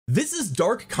This is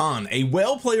Dark Khan, a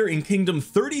whale player in Kingdom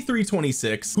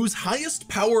 3326, whose highest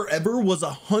power ever was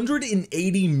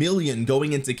 180 million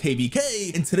going into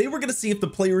KVK, and today we're going to see if the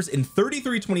players in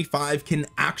 3325 can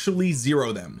actually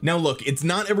zero them. Now look, it's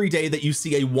not every day that you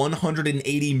see a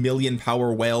 180 million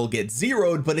power whale get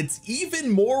zeroed, but it's even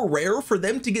more rare for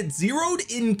them to get zeroed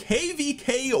in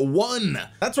KVK 1.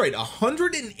 That's right,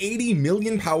 180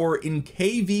 million power in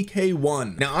KVK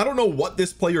 1. Now I don't know what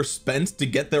this player spent to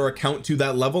get their account to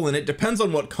that level, and it depends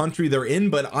on what country they're in,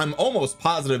 but I'm almost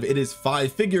positive it is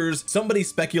 5 figures. Somebody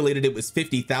speculated it was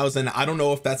 50,000. I don't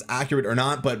know if that's accurate or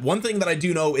not, but one thing that I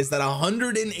do know is that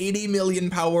 180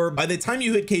 million power by the time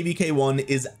you hit KVK 1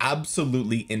 is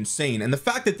absolutely insane. And the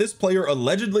fact that this player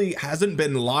allegedly hasn't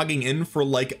been logging in for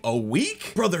like a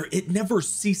week, brother, it never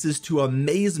ceases to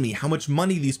amaze me how much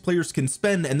money these players can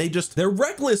spend, and they're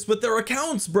reckless with their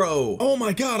accounts, bro. Oh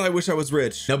my god, I wish I was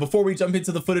rich. Now before we jump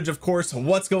into the footage, of course,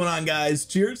 what's going on, guys?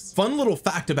 Cheers. Fun little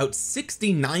fact, about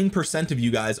 69% of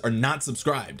you guys are not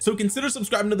subscribed, so consider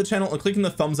subscribing to the channel and clicking the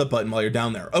thumbs up button while you're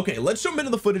down there. Okay, let's jump into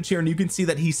the footage here, and you can see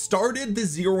that he started the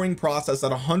zeroing process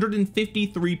at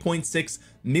 153.6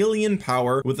 million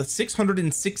power with a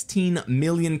 616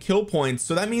 million kill points.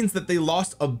 So that means that they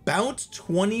lost about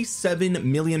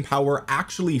 27 million power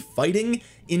actually fighting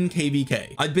in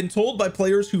KVK. I've been told by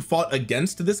players who fought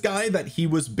against this guy that he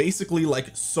was basically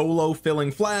like solo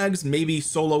filling flags, maybe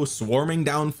solo swarming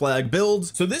down flag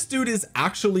builds. So this dude is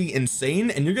actually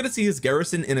insane, and you're gonna see his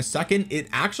garrison in a second. It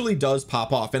actually does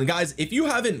pop off. And guys, if you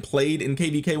haven't played in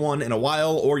KVK 1 in a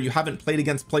while, or you haven't played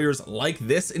against players like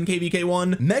this in KVK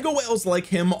 1, mega whales like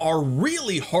him are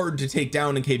really hard to take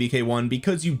down in KVK 1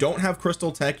 because you don't have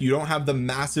crystal tech, you don't have the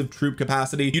massive troop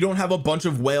capacity, you don't have a bunch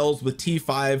of whales with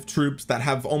T5 troops that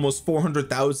have almost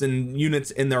 400,000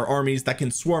 units in their armies that can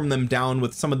swarm them down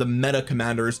with some of the meta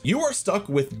commanders. You are stuck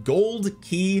with gold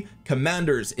key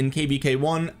commanders in KVK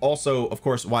 1, also of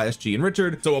course YSG and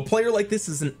Richard. So a player like this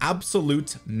is an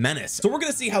absolute menace. So we're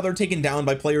going to see how they're taken down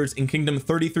by players in Kingdom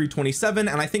 3327,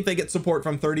 and I think they get support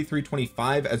from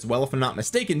 3325 as well, if I'm not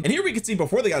mistaken. And here we can see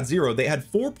before they got zero, they had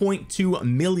 4.2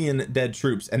 million dead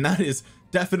troops, and that is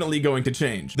definitely going to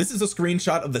change. This is a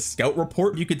screenshot of the scout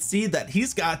report. You could see that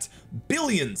he's got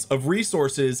billions of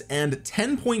resources and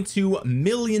 10.2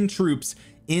 million troops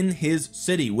in his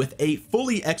city with a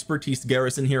fully expertise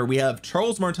garrison. Here we have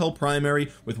Charles Martel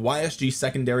primary with YSG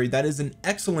secondary. That is an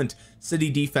excellent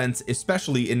city defense,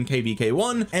 especially in KVK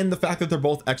 1, and the fact that they're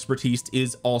both expertise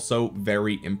is also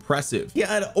very impressive. He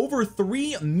had over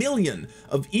 3 million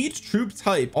of each troop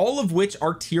type, all of which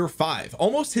are tier 5.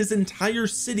 Almost his entire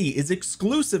city is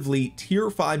exclusively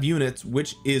tier 5 units,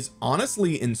 which is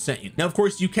honestly insane. Now of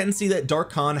course you can see that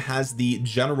Dark Khan has the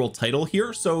general title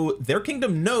here, so their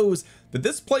kingdom knows that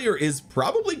this player is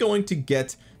probably going to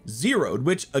get zeroed,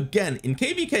 which again in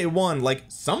KVK 1, like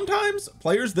sometimes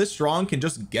players this strong can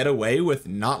just get away with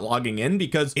not logging in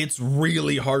because it's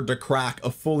really hard to crack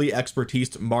a fully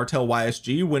expertise Martel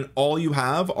YSG when all you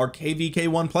have are KVK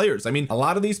 1 players. I mean, a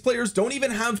lot of these players don't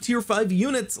even have tier 5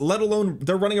 units, let alone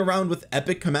they're running around with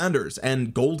epic commanders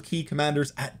and gold key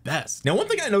commanders at best. Now one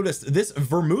thing I noticed, this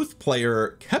Vermouth player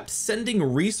kept sending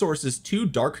resources to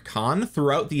Dark Khan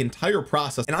throughout the entire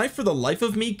process, and I for the life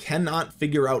of me cannot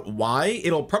figure out why.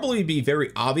 It'll probably be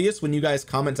very obvious when you guys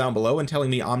comment down below and telling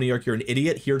me, Omniarch, you're an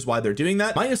idiot, here's why they're doing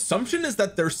that. My assumption is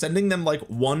that they're sending them like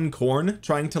 1 corn,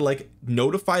 trying to like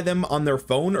notify them on their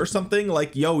phone or something,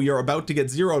 like, yo, you're about to get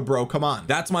zeroed, bro, come on.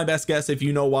 That's my best guess. If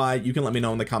you know why, you can let me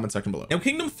know in the comment section below. Now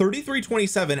Kingdom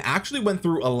 3327 actually went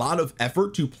through a lot of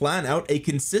effort to plan out a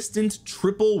consistent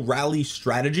triple rally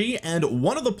strategy, and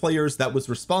one of the players that was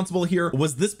responsible here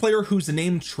was this player whose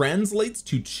name translates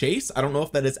to Chase. I don't know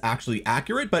if that is actually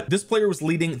accurate, but this player was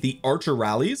leading the archer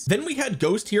rallies. Then we had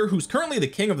Ghost here, who's currently the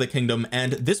king of the kingdom,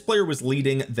 and this player was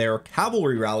leading their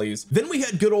cavalry rallies. Then we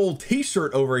had good old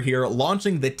T-shirt over here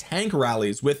launching the tank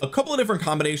rallies with a couple of different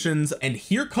combinations, and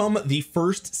here come the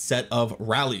first set of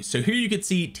rallies. So here you can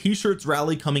see T-shirt's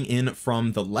rally coming in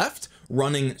from the left,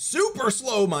 running super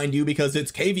slow, mind you, because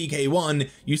it's KVK 1.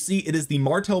 You see it is the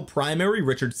Martel primary,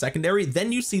 Richard secondary,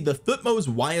 then you see the Thutmose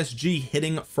YSG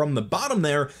hitting from the bottom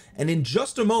there, and in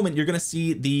just a moment you're going to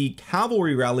see the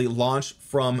cavalry rally launch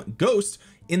from Ghost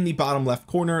in the bottom left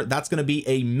corner. That's going to be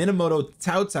a Minamoto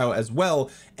Cao Cao as well,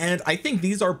 and I think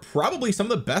these are probably some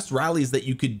of the best rallies that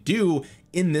you could do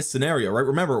in this scenario, right?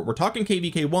 Remember, we're talking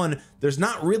KVK 1. There's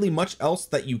not really much else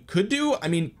that you could do. I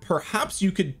mean, perhaps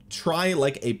you could try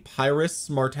like a Pyrrhus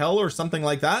Martel or something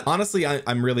like that. Honestly,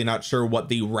 I'm really not sure what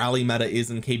the rally meta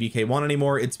is in KVK 1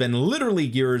 anymore. It's been literally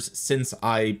years since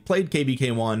I played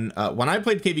KVK 1. When I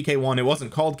played KVK 1, it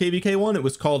wasn't called KVK 1, it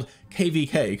was called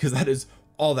KVK, because that is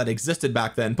all that existed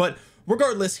back then. But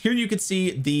regardless, here you can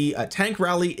see the tank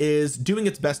rally is doing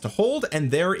its best to hold,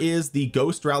 and there is the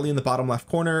ghost rally in the bottom left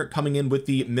corner coming in with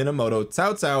the Minamoto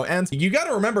Cao Cao. And you got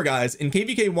to remember, guys, in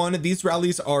KVK1 these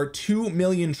rallies are 2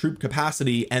 million troop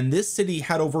capacity, and this city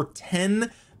had over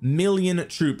 10 million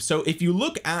troops. So if you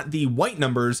look at the white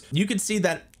numbers, you can see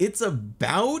that it's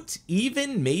about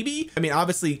even, maybe. I mean,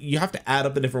 obviously you have to add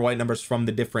up the different white numbers from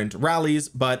the different rallies,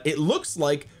 but it looks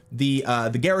like the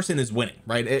garrison is winning,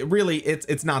 right?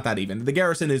 It's not that even. The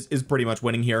garrison is pretty much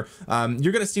winning here.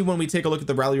 You're gonna see when we take a look at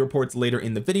the rally reports later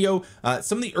in the video,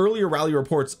 some of the earlier rally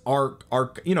reports are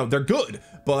you know, they're good,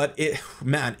 but it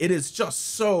is just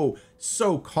so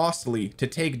costly to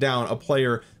take down a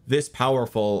player this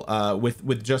powerful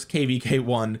with just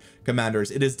KVK1 commanders.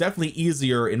 It is definitely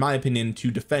easier, in my opinion, to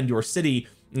defend your city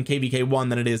in KVK1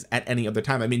 than it is at any other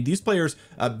time. I mean, these players,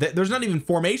 there's not even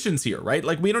formations here, right?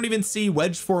 Like, we don't even see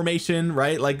wedge formation,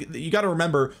 right? Like, you got to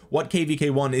remember what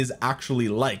KVK1 is actually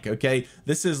like. Okay,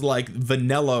 this is like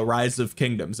vanilla Rise of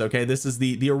Kingdoms. Okay, this is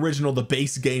the original, the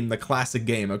base game, the classic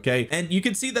game. Okay, and you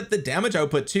can see that the damage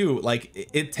output too, like,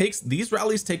 it takes, these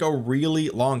rallies take a really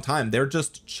long time. They're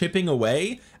just chipping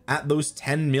away at those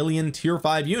 10 million tier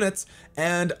 5 units.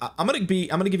 And I'm gonna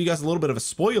give you guys a little bit of a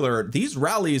spoiler. These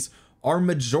rallies are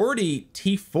majority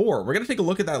T4. We're gonna take a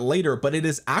look at that later, but it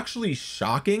is actually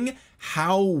shocking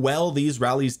how well these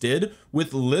rallies did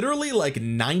with literally like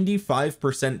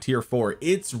 95% tier 4.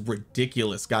 It's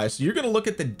ridiculous, guys. So you're gonna look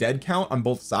at the dead count on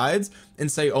both sides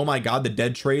and say, oh my god, the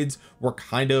dead trades were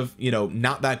kind of, you know,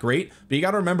 not that great. But you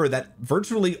got to remember that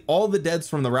virtually all the deads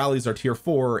from the rallies are tier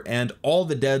 4 and all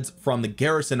the deads from the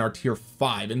garrison are tier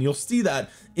 5, and you'll see that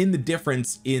in the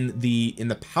difference in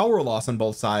the power loss on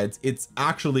both sides. It's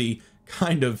actually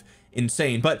kind of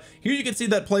insane. But here you can see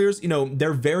that players, you know,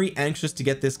 they're very anxious to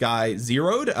get this guy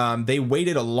zeroed. They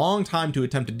waited a long time to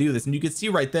attempt to do this, and you can see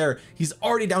right there he's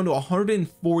already down to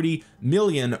 140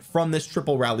 million from this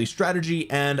triple rally strategy.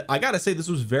 And I gotta say, this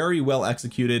was very well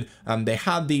executed. They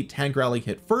had the tank rally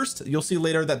hit first. You'll see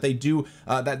later that they do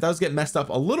that does get messed up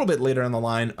a little bit later in the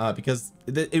line, because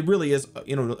it really is,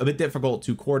 you know, a bit difficult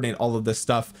to coordinate all of this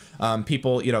stuff.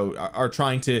 People, you know, are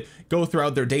trying to go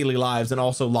throughout their daily lives and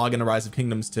also log into Rise of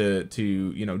Kingdoms to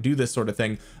you know, do this sort of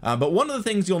thing. But one of the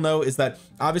things you'll know is that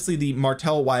obviously the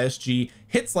Martel YSG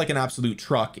hits like an absolute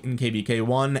truck in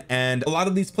KVK1, and a lot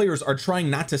of these players are trying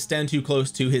not to stand too close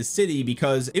to his city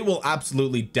because it will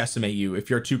absolutely decimate you if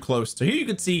you're too close. So here you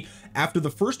can see after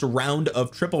the first round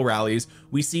of triple rallies,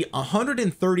 we see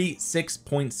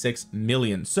 136.6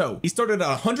 million. So he started at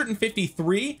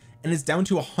 153 and is down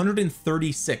to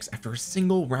 136 after a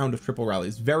single round of triple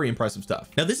rallies. Very impressive stuff.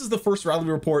 Now, this is the first rally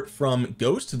report from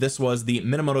Ghost. This was the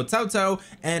Minamoto Cao Cao,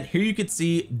 and here you could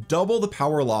see double the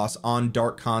power loss on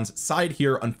Dark Khan's side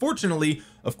here. Unfortunately,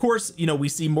 of course, you know, we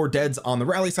see more deads on the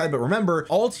rally side, but remember,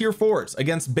 all tier 4s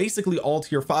against basically all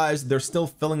tier 5s, they're still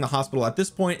filling the hospital at this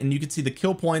point, and you can see the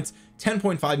kill points,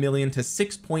 10.5 million to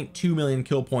 6.2 million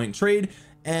kill point trade.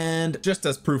 And just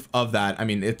as proof of that, I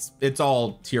mean, it's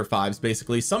all tier 5s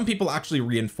basically. Some people actually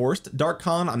reinforced Dark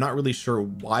Khan. I'm not really sure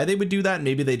why they would do that.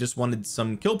 Maybe they just wanted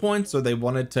some kill points, or they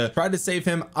wanted to try to save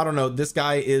him. I don't know. This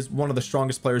guy is one of the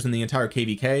strongest players in the entire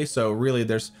KVK, so really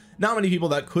there's not many people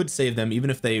that could save them even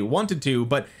if they wanted to.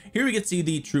 But here we can see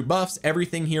the troop buffs.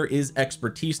 Everything here is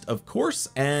expertise, of course,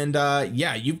 and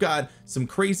yeah, you've got some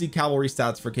crazy cavalry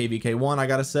stats for KVK1, I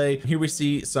gotta say. Here we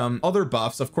see some other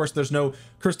buffs. Of course, there's no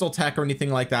crystal tech or anything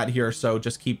like that here, so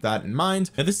just keep that in mind.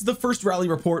 And this is the first rally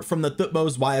report from the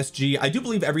Thutmose YSG. I do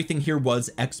believe everything here was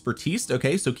expertise.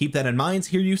 Okay, so keep that in mind.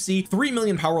 Here you see 3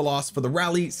 million power loss for the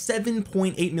rally,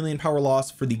 7.8 million power loss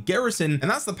for the garrison,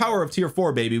 and that's the power of tier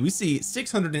 4, baby. We see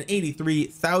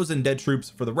 683,000 dead troops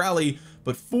for the rally,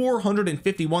 but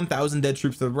 451,000 dead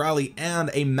troops for the rally,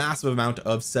 and a massive amount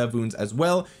of sev wounds as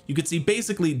well. You could see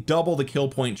basically double the kill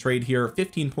point trade here,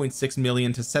 15.6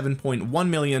 million to 7.1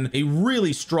 million. A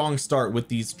really strong start with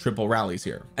these triple rallies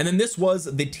here. And then this was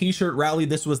the t-shirt rally.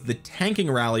 This was the tanking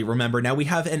rally. Remember, now we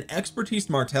have an expertise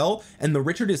Martel, and the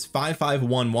Richard is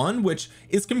 5511, which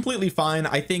is completely fine.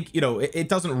 I think, you know, it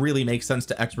doesn't really make sense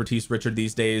to expertise Richard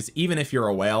these days. Even if you're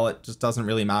a whale, it just doesn't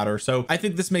really matter. So I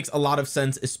think this makes a lot of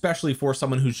sense, especially for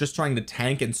someone who's just trying to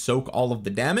tank and soak all of the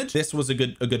damage. This was a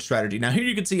good strategy. Now here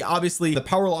you can see obviously the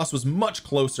power loss was much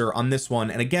closer on this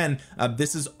one, and again,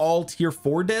 this is all tier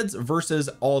 4 deads versus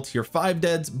all tier 5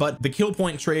 deads, but the kill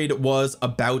point trade was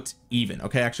about even.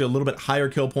 Okay, actually a little bit higher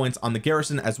kill points on the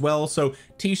garrison as well. So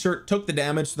t-shirt took the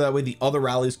damage so that way the other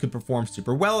rallies could perform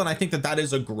super well, and I think that that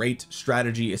is a great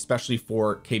strategy, especially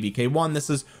for KVK1. This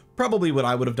is probably what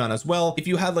I would have done as well. If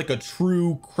you had like a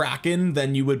true Kraken,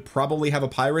 then you would probably have a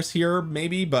Pyrus here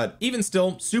maybe, but even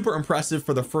still, super impressive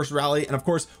for the first rally. And of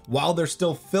course, while they're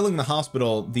still filling the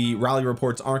hospital, the rally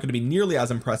reports aren't going to be nearly as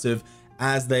impressive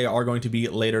as they are going to be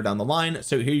later down the line.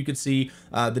 So here you can see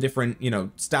the different, you know,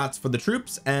 stats for the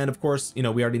troops, and of course, you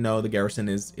know, we already know the garrison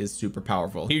is super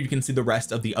powerful. Here you can see the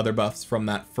rest of the other buffs from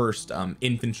that first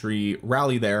infantry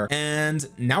rally there. And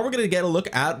now we're going to get a look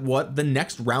at what the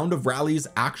next round of rallies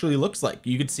actually looks like.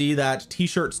 You can see that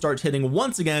t-shirt starts hitting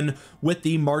once again with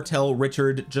the Martel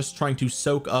Richard just trying to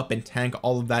soak up and tank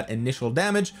all of that initial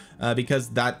damage,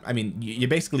 because that, I mean, you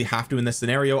basically have to in this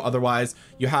scenario. Otherwise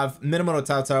you have Minamoto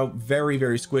Cao Cao very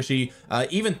squishy,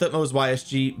 even Thutmose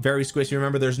YSG very squishy.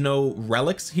 Remember, there's no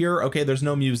relics here. Okay, there's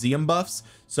no museum buffs,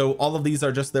 so all of these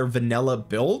are just their vanilla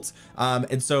builds,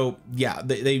 and so yeah,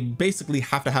 they basically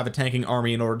have to have a tanking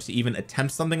army in order to even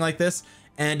attempt something like this.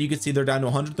 And you can see they're down to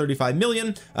 135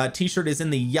 million. T-shirt is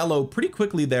in the yellow pretty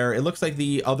quickly there. It looks like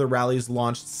the other rallies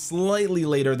launched slightly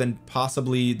later than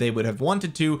possibly they would have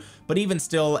wanted to, but even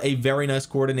still, a very nice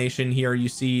coordination here. You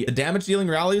see the damage dealing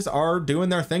rallies are doing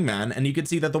their thing, man. And you can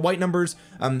see that the white numbers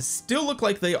still look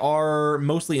like they are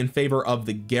mostly in favor of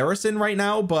the garrison right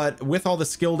now, but with all the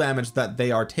skill damage that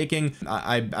they are taking,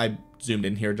 I zoomed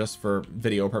in here just for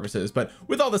video purposes, but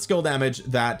with all the skill damage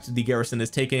that the garrison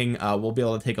is taking, we'll be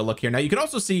able to take a look here. Now you can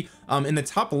also see in the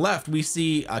top left, we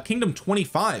see Kingdom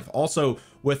 25 also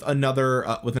with another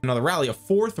rally, a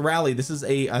fourth rally. This is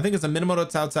I think it's a Minamoto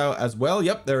Cao Cao as well.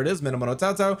 Yep, there it is, Minamoto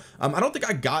Cao Cao. I don't think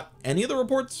I got any of the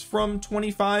reports from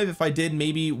 25. If I did,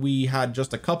 maybe we had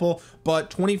just a couple,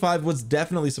 but 25 was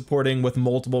definitely supporting with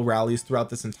multiple rallies throughout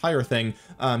this entire thing.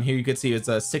 Here you can see it's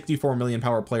a 64 million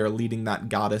power player leading that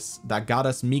goddess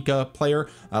Mika player,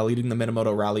 leading the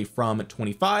Minamoto rally from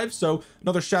 25. So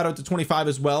another shout out to 25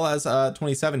 as well as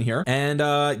 27 here. And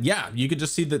yeah, you could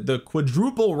just see the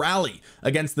quadruple rally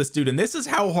against this dude. And this is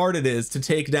how hard it is to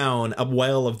take down a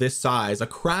whale of this size, a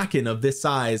Kraken of this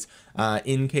size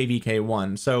in KVK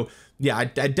 1. So yeah, I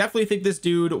definitely think this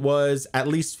dude was at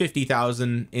least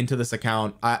 50,000 into this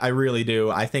account. I really do.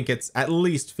 I think it's at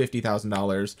least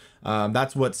 $50,000.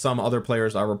 That's what some other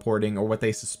players are reporting, or what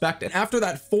they suspect. And after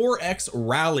that 4x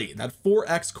rally, that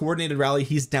 4x coordinated rally,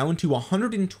 he's down to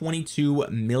 122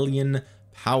 million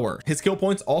power. His kill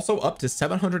points also up to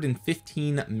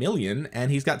 715 million,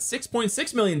 and he's got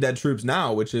 6.6 million dead troops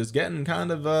now, which is getting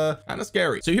kind of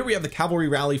scary. So here we have the cavalry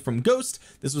rally from Ghost.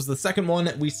 This was the second one.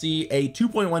 We see a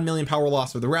 2.1 million power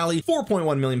loss for the rally,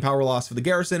 4.1 million power loss for the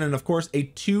garrison, and of course a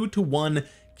 2-to-1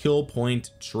 kill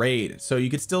point trade. So you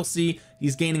could still see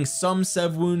he's gaining some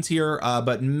sev wounds here,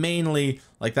 but mainly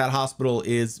like that hospital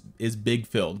is big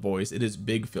filled, boys. It is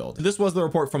big filled. This was the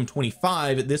report from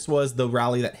 25. This was the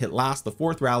rally that hit last, the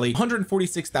fourth rally.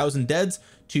 146,000 deads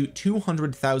to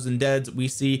 200,000 deads. We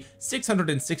see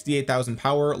 668,000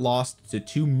 power lost to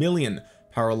 2 million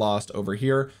power lost over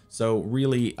here. So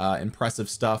really impressive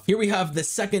stuff. Here we have the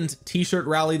second t-shirt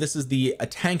rally. This is the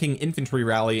tanking infantry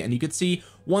rally, and you could see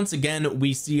once again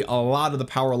we see a lot of the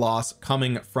power loss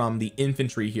coming from the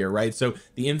infantry here, right? So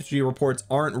the infantry reports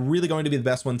aren't really going to be the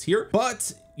best ones here,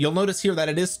 but you'll notice here that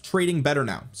it is trading better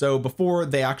now. So before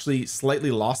they actually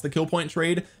slightly lost the kill point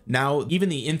trade, now even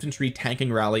the infantry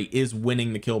tanking rally is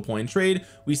winning the kill point trade.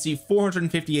 We see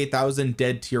 458,000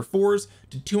 dead tier 4s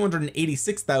to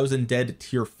 286,000 dead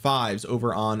tier 5s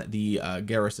over on the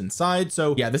garrison side.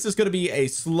 So yeah, this is going to be a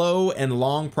slow and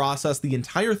long process. The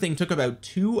entire thing took about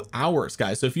 2 hours,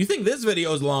 guys. So if you think this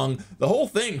video is long, the whole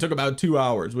thing took about 2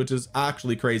 hours, which is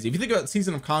actually crazy. If you think about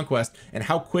Season of Conquest and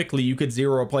how quickly you could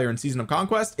zero a player in Season of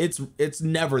Conquest, it's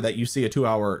never that you see a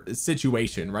 2-hour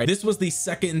situation, right? This was the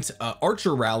second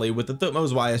archer rally with the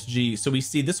Thutmose YSG. So we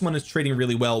see this one is trading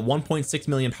really well. 1.6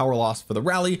 million power loss for the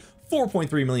rally,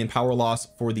 4.3 million power loss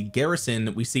for the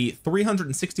garrison. We see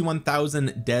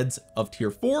 361,000 deads of tier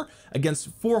 4 against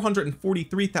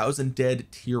 443,000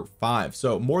 dead tier 5.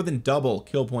 So more than double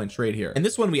kill point trade here. And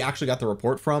this one we actually got the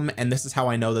report from, and this is how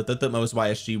I know that the Thutmose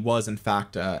YSG was in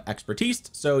fact expertise.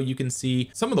 So you can see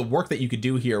some of the work that you could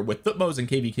do here with Thutmose and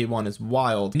KVK1 is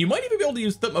wild. And you might even be able to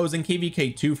use Thutmose and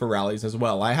KVK2 for rallies as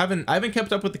well. I haven't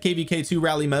kept up with the KVK2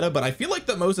 rally meta, but I feel like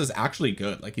Thutmose is actually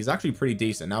good. Like, he's actually pretty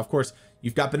decent. Now of course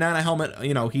You've got Banana Helmet,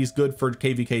 you know, he's good for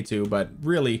KVK too, but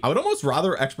really I would almost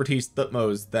rather expertise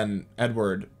Thutmose than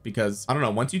Edward, because I don't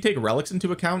know, once you take relics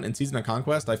into account in Season of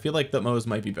Conquest, I feel like Thutmose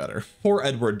might be better. Poor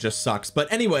Edward just sucks.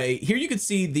 But anyway, here you can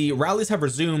see the rallies have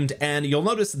resumed, and you'll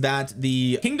notice that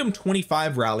the Kingdom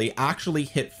 25 rally actually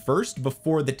hit first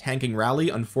before the tanking rally,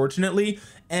 unfortunately.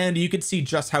 And you can see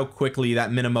just how quickly that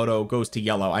Minamoto goes to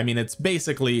yellow. I mean, it's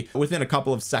basically within a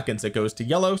couple of seconds it goes to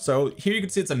yellow. So here you can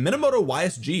see it's a Minamoto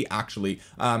YSG actually.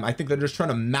 I think they're just trying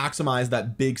to maximize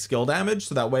that big skill damage,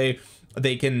 so that way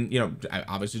they can, you know,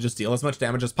 obviously just deal as much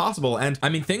damage as possible. And I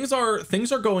mean, things are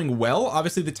going well.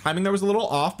 Obviously the timing there was a little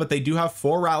off, but they do have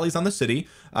 4 rallies on the city.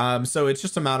 So it's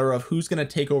just a matter of who's going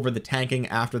to take over the tanking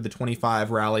after the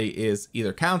 25 rally is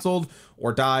either canceled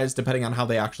or dies, depending on how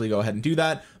they actually go ahead and do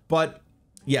that. But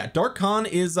yeah, Dark Khan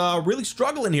is really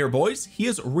struggling here, boys. He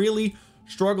is really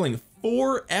struggling.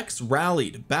 4x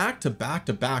rallied, back to back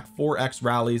 4x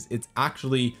rallies. It's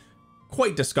actually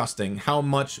quite disgusting how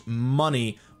much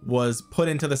money was put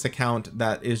into this account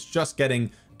that is just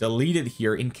getting deleted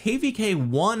here in KVK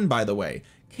 1. By the way,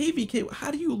 KVK,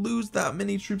 how do you lose that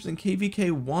many troops in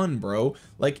KVK 1, bro?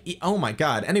 Like, oh my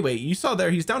god. Anyway, you saw there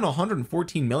he's down to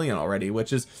 114 million already,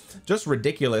 which is just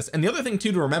ridiculous. And the other thing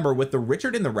too to remember with the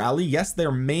Richard in the rally, yes,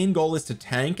 their main goal is to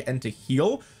tank and to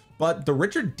heal, but the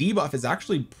Richard debuff is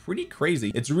actually pretty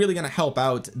crazy. It's really going to help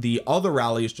out the other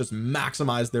rallies just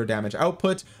maximize their damage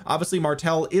output. Obviously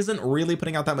Martel isn't really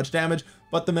putting out that much damage,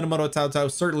 but the Minamoto Cao Cao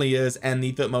certainly is, and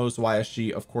the Thutmose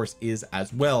YSG of course is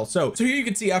as well. So here you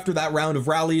can see after that round of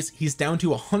rallies, he's down to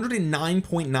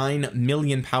 109.9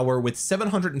 million power with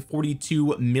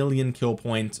 742 million kill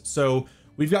points. So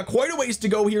we've got quite a ways to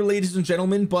go here, ladies and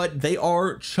gentlemen, but they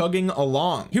are chugging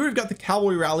along. Here we've got the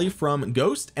cavalry rally from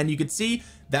Ghost, and you can see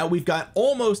that we've got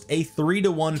almost a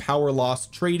 3-to-1 power loss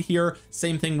trade here.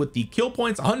 Same thing with the kill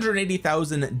points,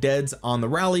 180,000 deads on the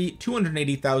rally,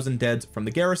 280,000 deads from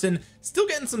the garrison. Still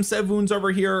getting some sev wounds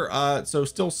over here, so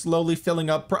still slowly filling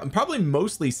up, probably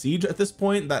mostly siege at this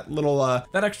point, that little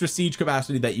that extra siege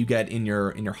capacity that you get in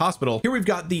your hospital. Here we've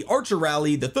got the archer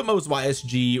rally, the Thutmose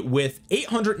YSG, with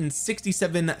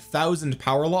 867,000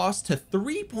 power loss to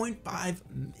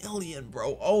 3.5 million,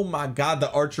 bro. Oh my god,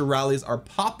 the archer rallies are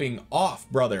popping off,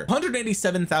 brother.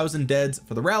 187,000 deads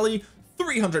for the rally,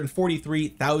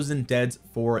 343,000 deads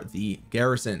for the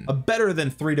garrison. A better than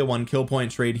 3-to-1 kill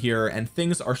point trade here, and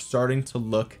things are starting to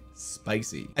look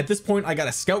spicy. At this point I got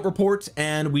a scout report,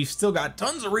 and we've still got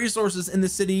tons of resources in the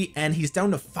city, and he's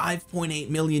down to 5.8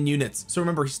 million units. So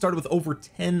remember, he started with over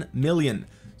 10 million.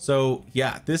 So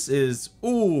yeah, this is,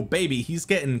 ooh baby, he's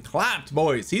getting clapped,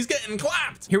 boys. He's getting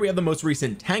clapped. Here we have the most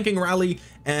recent tanking rally,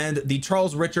 and the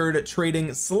Charles Richard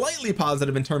trading slightly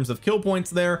positive in terms of kill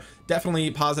points there, definitely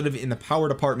positive in the power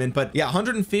department. But yeah,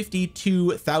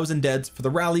 152,000 deads for the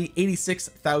rally,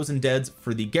 86,000 deads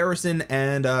for the garrison,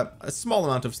 and a small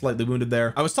amount of slightly wounded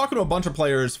there. I was talking to a bunch of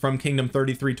players from Kingdom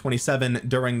 3327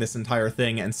 during this entire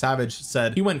thing, and Savage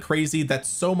said he went crazy. That's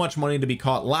so much money to be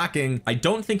caught lacking. I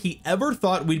don't think he ever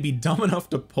thought we'd be dumb enough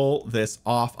to pull this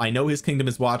off. I know his kingdom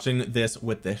is watching this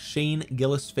with the Shane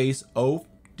Gillis face. Oh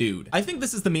dude, I think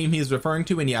this is the meme he's referring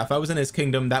to, and yeah, if I was in his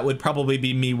kingdom, that would probably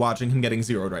be me watching him getting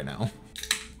zeroed right now.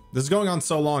 This is going on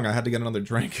so long I had to get another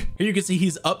drink. Here you can see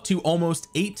he's up to almost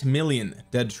 8 million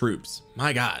dead troops.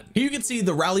 My god. Here you can see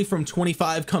the rally from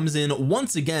 25 comes in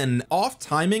once again off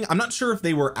timing. I'm not sure if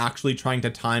they were actually trying to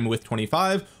time with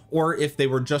 25, or if they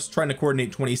were just trying to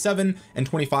coordinate 27 and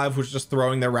 25 was just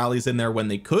throwing their rallies in there when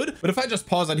they could. But if I just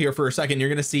pause it here for a second, you're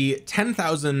going to see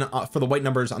 10,000 for the white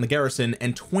numbers on the garrison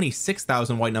and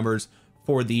 26,000 white numbers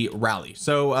for the rally.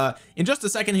 So in just a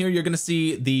second here, you're going to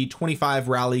see the 25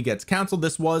 rally gets canceled.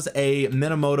 This was a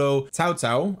Minamoto Cao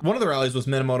Cao. One of the rallies was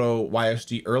Minamoto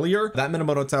YSG earlier. That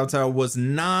Minamoto Cao Cao was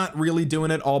not really doing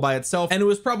it all by itself, and it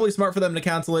was probably smart for them to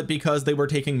cancel it because they were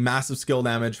taking massive skill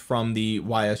damage from the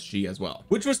YSG as well,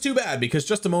 which was too bad because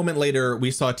just a moment later we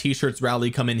saw T-Shirts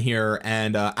rally come in here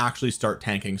and actually start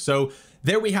tanking. So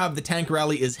there we have the tank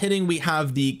rally is hitting. We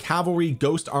have the cavalry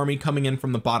ghost army coming in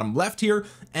from the bottom left here,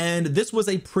 and this was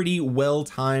a pretty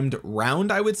well-timed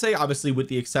round, I would say, obviously with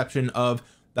the exception of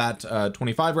that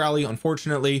 25 rally,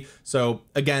 unfortunately. So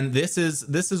again, this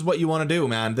is what you want to do,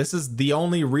 man. This is the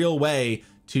only real way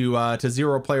to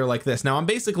zero a player like this. Now I'm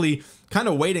basically kind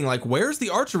of waiting, like, where's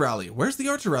the archer rally? Where's the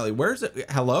archer rally? Where's it?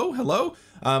 Hello.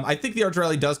 I think the archer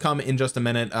rally does come in just a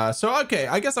minute. So okay,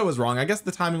 I guess I was wrong. I guess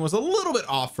the timing was a little bit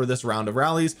off for this round of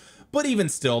rallies, but even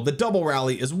still, the double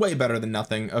rally is way better than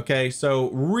nothing. Okay, so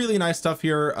really nice stuff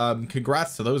here.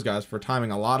 Congrats to those guys for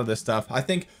timing a lot of this stuff. I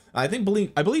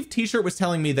believe T-Shirt was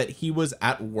telling me that he was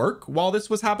at work while this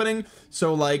was happening,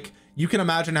 so like you can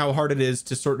imagine how hard it is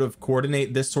to sort of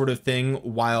coordinate this sort of thing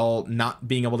while not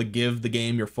being able to give the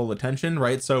game your full attention,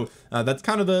 right? So that's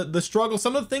kind of the struggle,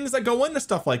 some of the things that go into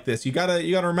stuff like this. You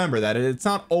gotta remember that it's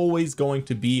not always going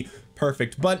to be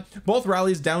perfect. But both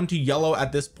rallies down to yellow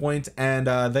at this point, and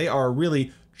they are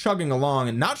really chugging along,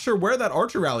 and not sure where that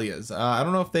Archer rally is. I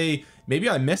don't know if maybe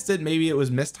I missed it, maybe it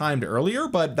was mistimed earlier,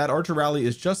 but that Archer rally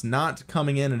is just not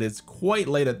coming in. It is quite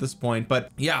late at this point. But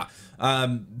yeah,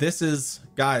 this is,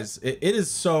 guys, it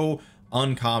is so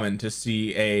uncommon to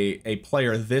see a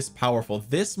player this powerful,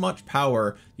 this much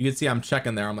power. You can see I'm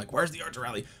checking there, I'm like, where's the Archer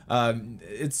rally?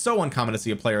 It's so uncommon to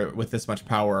see a player with this much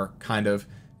power kind of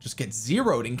just get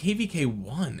zeroed in KVK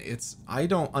 1. I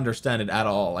don't understand it at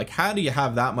all. Like, how do you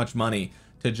have that much money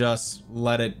to just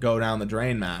let it go down the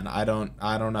drain, man? I don't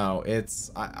know.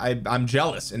 I'm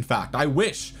jealous. In fact, I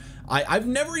wish I've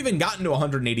never even gotten to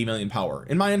 180 million power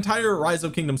in my entire Rise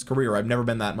of Kingdoms career. I've never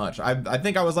been that much. I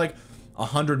think I was like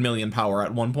 100 million power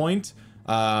at one point,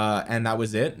 and that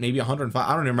was it. Maybe 105. I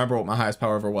don't even remember what my highest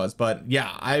power ever was, but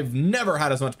yeah, I've never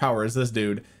had as much power as this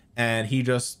dude, and he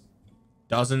just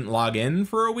doesn't log in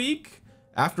for a week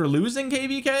after losing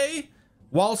KVK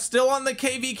while still on the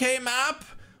KVK map.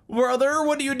 Brother,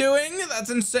 what are you doing? That's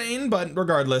insane. But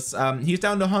regardless, he's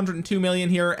down to 102 million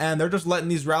here, and they're just letting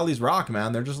these rallies rock,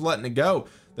 man. They're just letting it go.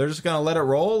 They're just gonna let it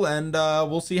roll, and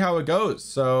we'll see how it goes.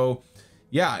 So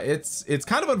yeah, it's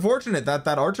kind of unfortunate that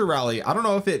Archer rally, I don't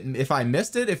know if I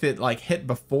missed it, if it like hit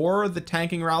before the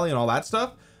tanking rally and all that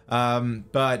stuff.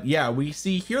 But yeah, we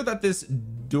see here that this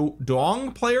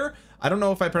Dong player, I don't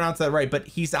know if I pronounced that right, but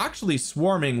he's actually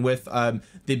swarming with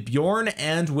the Bjorn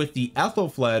and with the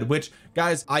Ethelfled, which,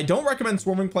 guys, I don't recommend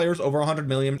swarming players over 100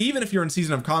 million, even if you're in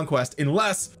Season of Conquest,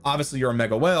 unless obviously you're a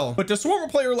mega whale. But to swarm a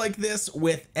player like this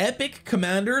with epic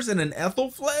commanders and an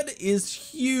Ethelfled is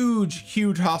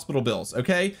huge hospital bills.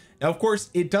 Okay, now of course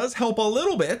it does help a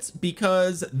little bit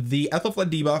because the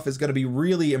Ethelfled debuff is going to be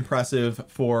really impressive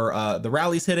for the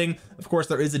rallies hitting. Of course,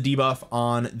 there is a debuff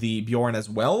on the Bjorn as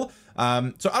well.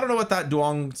 So I don't know what that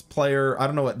Duong's player, I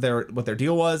don't know what their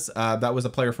deal was. That was a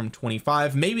player from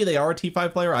 25. Maybe they are a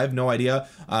T5 player. I have no idea.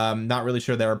 Not really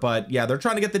sure there, but yeah, they're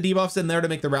trying to get the debuffs in there to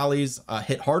make the rallies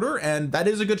hit harder, and that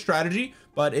is a good strategy,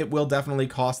 but it will definitely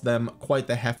cost them quite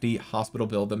the hefty hospital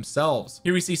bill themselves.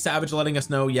 Here we see Savage letting us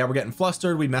know, yeah, we're getting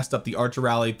flustered. We messed up the Archer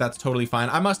rally. That's totally fine.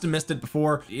 I must have missed it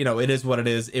before. You know, it is what it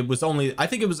is. It was only, I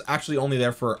think it was actually only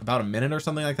there for about a minute or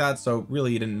something like that. So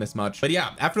really, you didn't miss much. But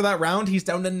yeah, after that round, he's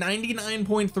down to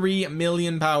 99.3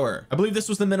 million power. I believe this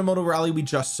was the Minamoto rally we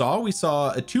just saw. We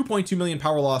saw a 2.2 million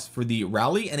power loss for the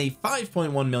rally and a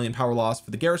 5.1 million power loss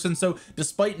for the garrison. So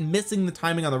despite missing the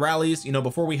timing on the rallies, you know,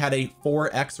 before we had a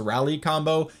 4x rally combo,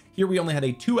 here we only had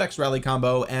a 2x rally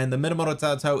combo, and the Minamoto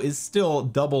Tato is still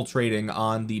double trading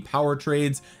on the power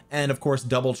trades, and of course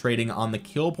double trading on the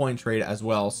kill point trade as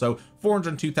well. So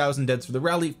 402,000 deads for the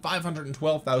rally,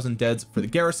 512,000 deads for the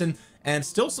garrison, and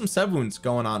still some 7 wounds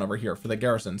going on over here for the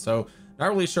garrison. So not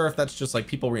really sure if that's just like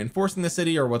people reinforcing the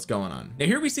city or what's going on. Now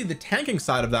here we see the tanking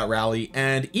side of that rally,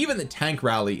 and even the tank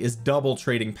rally is double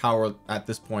trading power at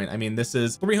this point. I mean, this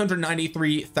is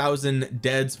 393,000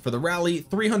 deads for the rally,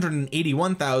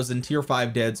 381,000 tier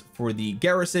 5 deads for the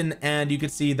garrison, and you can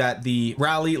see that the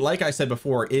rally, like I said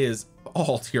before, is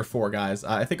all tier 4, guys.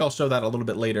 I think I'll show that a little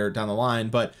bit later down the line,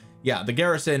 but yeah, the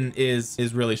garrison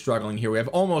is really struggling here. We have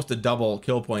almost a double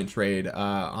kill point trade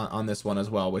on this one as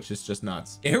well, which is just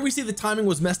nuts. Here we see the timing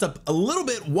was messed up a little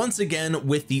bit once again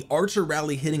with the Archer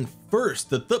rally hitting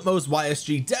first. The Thutmose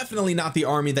YSG, definitely not the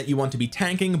army that you want to be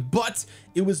tanking, but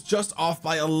it was just off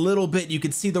by a little bit. You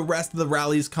could see the rest of the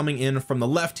rallies coming in from the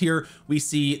left here. We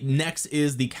see next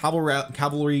is the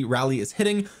cavalry rally is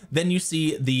hitting, then you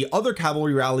see the other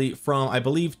cavalry rally from, I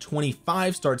believe,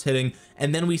 25 starts hitting,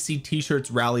 and then we see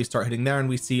T-shirts rally start hitting there, and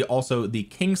we see also the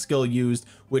king skill used,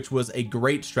 which was a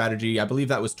great strategy. I believe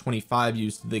that was 25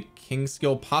 used the king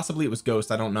skill, possibly it was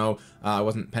ghost, I don't know. I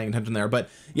wasn't paying attention there, but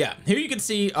yeah, here you can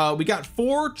see we got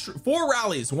four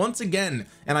rallies once again,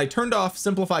 and I turned off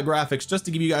simplify graphics just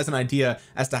to give you guys an idea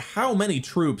as to how many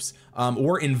troops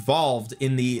were involved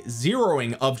in the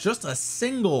zeroing of just a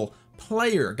single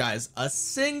player. Guys, a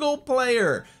single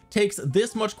player takes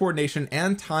this much coordination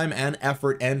and time and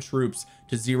effort and troops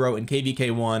to zero in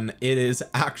KVK 1. It is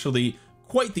actually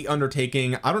quite the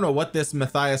undertaking. I don't know what this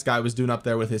Matthias guy was doing up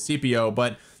there with his CPO,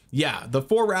 but yeah, the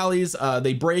 4 rallies,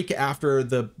 they break after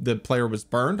the player was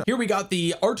burned. Here we got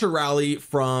the Archer rally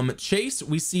from Chase.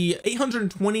 We see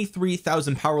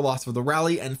 823,000 power loss for the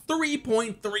rally and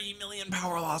 3.3 million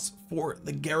power loss for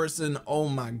the garrison. Oh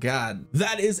my god,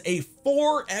 that is a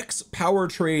 4x power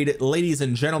trade, ladies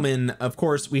and gentlemen. Of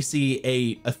course, we see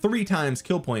a 3 times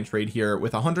kill point trade here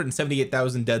with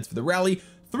 178,000 deads for the rally,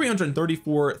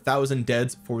 334,000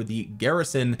 deads for the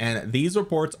garrison, and these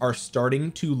reports are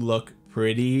starting to look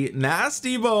pretty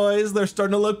nasty, boys. They're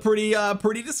starting to look pretty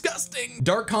disgusting.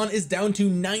 Dark Khan is down to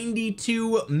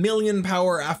 92 million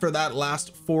power after that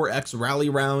last 4x rally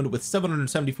round with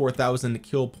 774,000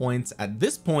 kill points. At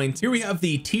this point, here we have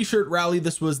the t-shirt rally.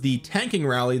 This was the tanking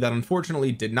rally that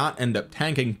unfortunately did not end up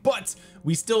tanking, but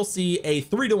we still see a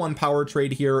 3-to-1 power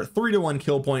trade here, 3-to-1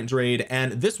 kill point trade,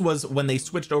 and this was when they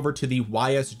switched over to the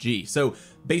YSG. So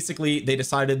basically they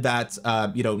decided that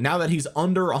you know, now that he's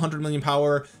under 100 million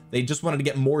power, they just wanted to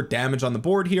get more damage on the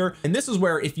board here. And this is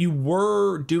where, if you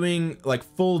were doing like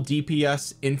full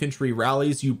DPS infantry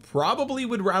rallies, you probably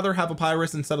would rather have a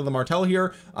Pyrus instead of the Martel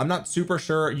here. I'm not super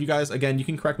sure. You guys, again, you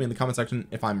can correct me in the comment section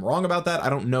if I'm wrong about that. I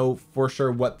don't know for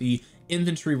sure what the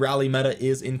infantry rally meta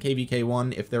is in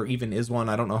KVK1, if there even is one.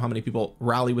 I don't know how many people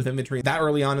rally with infantry that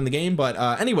early on in the game, but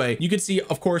anyway, you could see,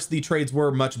 of course, the trades were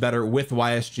much better with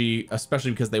YSG,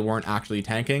 especially because they weren't actually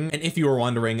tanking. And if you were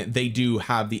wondering, they do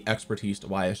have the expertise to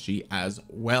YSG as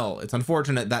well. It's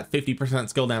unfortunate that 50%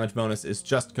 skill damage bonus is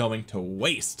just going to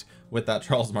waste with that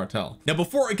Charles Martel. Now,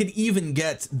 before I could even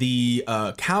get the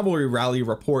cavalry rally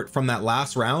report from that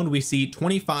last round, we see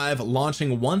 25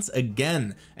 launching once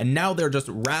again, and now they're just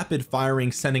rapid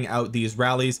firing, sending out these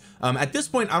rallies. At this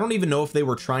point, I don't even know if they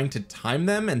were trying to time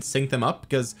them and sync them up,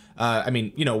 because I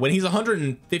mean, you know, when he's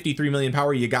 153 million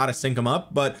power, you gotta sync him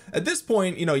up. But at this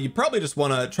point, you know, you probably just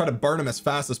want to try to burn him as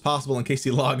fast as possible in case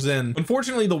he logs in.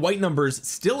 Unfortunately, the white numbers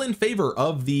still in favor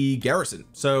of the garrison,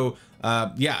 so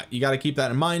yeah, you got to keep that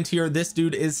in mind here. This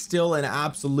dude is still an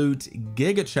absolute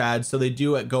giga chad, so they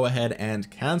do go ahead and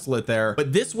cancel it there.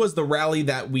 But this was the rally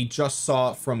that we just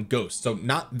saw from Ghost, so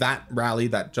not that rally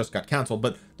that just got canceled,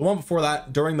 but the one before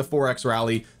that during the 4x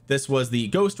rally. This was the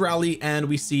Ghost rally, and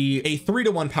we see a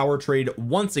 3-to-1 power trade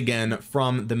once again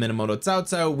from the Minamoto Cao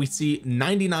Cao. We see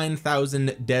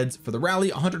 99,000 deads for the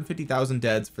rally, 150,000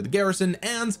 deads for the garrison,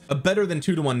 and a better than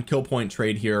 2-to-1 kill point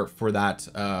trade here for that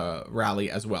rally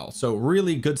as well. So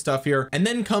really good stuff here. And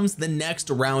then comes the next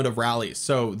round of rallies.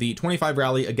 So the 25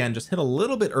 rally, again, just hit a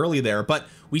little bit early there, but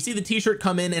we see the t-shirt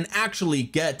come in and actually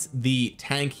get the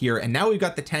tank here, and now we've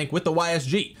got the tank with the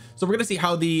YSG. So we're gonna see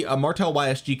how the Martel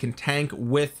YSG can tank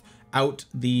without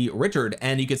the Richard,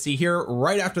 and you can see here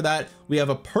right after that we have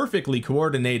a perfectly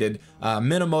coordinated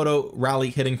Minamoto rally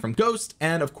hitting from Ghost,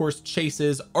 and of course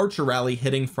Chase's Archer rally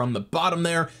hitting from the bottom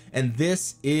there. And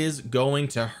this is going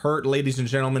to hurt, ladies and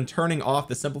gentlemen. Turning off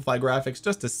the simplified graphics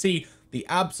just to see the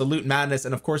absolute madness,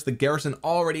 and of course the garrison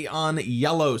already on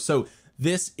yellow. So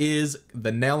this is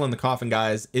the nail in the coffin,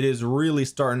 guys. It is really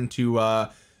starting to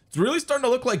it's really starting to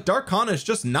look like Dark Khan is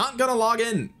just not gonna log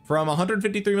in from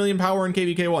 153 million power in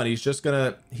KVK1. He's just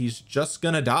gonna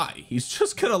die. He's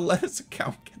just gonna let his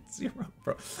account get 0,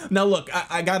 bro. Now look,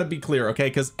 I gotta be clear, okay,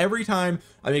 because every time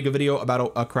I make a video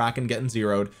about a Kraken getting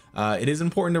zeroed, it is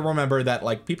important to remember that,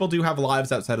 like, people do have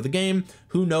lives outside of the game.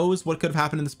 Who knows what could have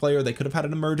happened to this player? They could have had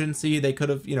an emergency, they could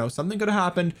have, you know, something could have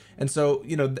happened. And so,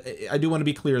 you know, I do want to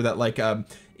be clear that, like,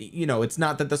 you know, it's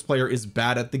not that this player is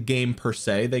bad at the game per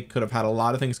se. They could have had a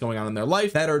lot of things going on in their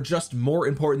life that are just more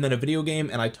important than a video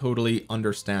game, and I totally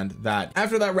understand that.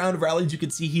 After that round of rallies, you can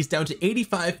see he's down to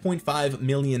 85.5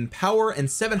 million power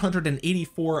and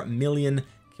 784 million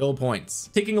kill points.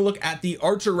 Taking a look at the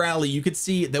Archer rally, you could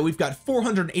see that we've got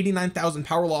 489,000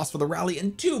 power loss for the rally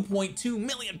and 2.2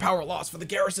 million power loss for the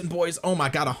garrison, boys. Oh my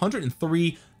god,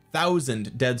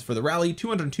 103,000 deads for the rally,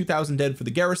 202,000 dead for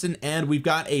the garrison, and we've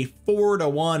got a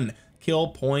 4-to-1 kill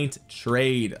point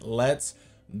trade. Let's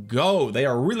go. They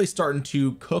are really starting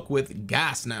to cook with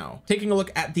gas now. Taking a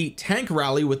look at the tank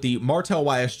rally with the Martel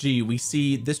YSG, we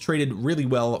see this traded really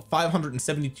well.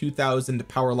 572,000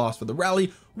 power loss for the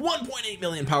rally, 1.8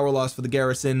 million power loss for the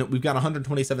garrison. We've got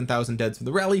 127,000 deads for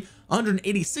the rally,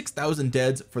 186,000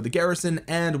 deads for the garrison,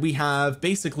 and we have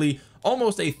basically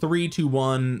almost a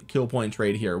 3-to-1 kill point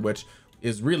trade here, which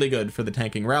is really good for the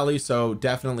tanking rally. So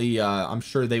definitely I'm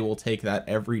sure they will take that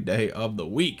every day of the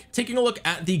week. Taking a look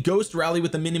at the Ghost rally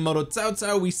with the Minamoto Cao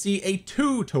Cao, we see a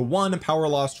 2-to-1 power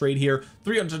loss trade here,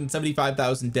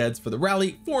 375,000 deads for the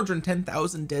rally,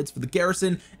 410,000 deads for the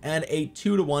garrison, and a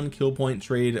 2-to-1 kill point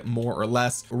trade, more or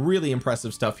less. Really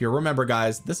impressive stuff here. Remember,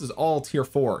 guys, this is all tier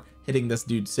 4. hitting this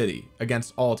dude's city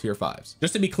against all tier 5s.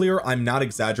 Just to be clear, I'm not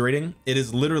exaggerating. It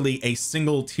is literally a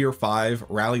single tier 5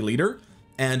 rally leader,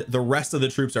 and the rest of the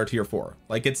troops are tier 4.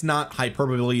 Like, it's not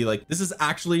hyperbole. Like, this is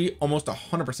actually almost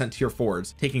 100% tier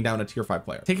 4s taking down a tier 5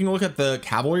 player. Taking a look at the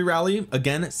cavalry rally,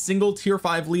 again, single tier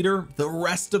 5 leader, the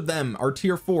rest of them are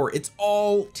tier 4. It's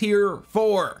all tier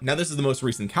 4. Now this is the most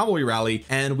recent cavalry rally,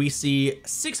 and we see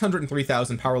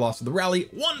 603,000 power loss for the rally,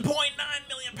 1.9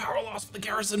 million power loss for the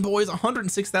garrison, boys,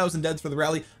 106,000 deads for the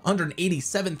rally,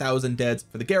 187,000 deads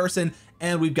for the garrison,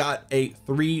 and we've got a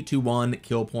 3-to-1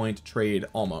 kill point trade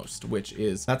almost, which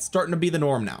is, that's starting to be the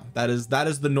norm now. That is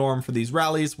the norm for these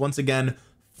rallies. Once again,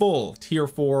 full tier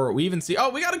 4. We even see, oh,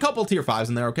 we got a couple tier 5s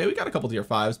in there. Okay, we got a couple tier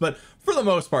 5s, but for the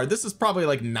most part, this is probably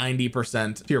like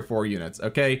 90% tier 4 units.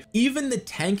 Okay, even the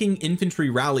tanking infantry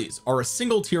rallies are a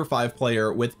single tier 5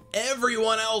 player, with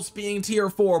everyone else being tier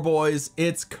 4, boys.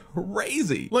 It's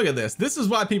crazy. Look at this. This is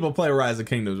why people play Rise of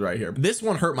Kingdoms right here. This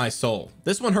one hurt my soul.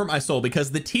 This one hurt my soul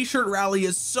because the t-shirt rally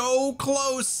is so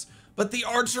close, but the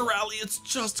archer rally, it's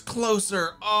just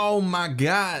closer. Oh my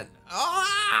god.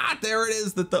 Ah, there it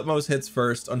is. The Thutmose hits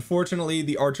first. Unfortunately,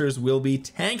 the archers will be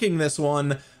tanking this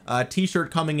one.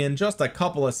 T-shirt coming in just a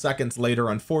couple of seconds later.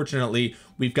 Unfortunately,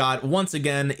 we've got, once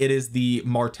again, it is the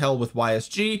Martel with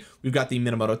YSG. We've got the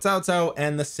Minamoto Cao Cao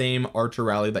and the same archer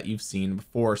rally that you've seen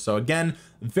before. So again,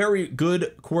 very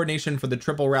good coordination for the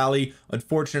triple rally.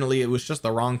 Unfortunately, it was just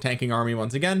the wrong tanking army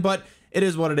once again, but it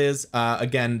is what it is.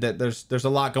 Again, that there's a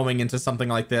lot going into something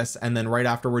like this, and then right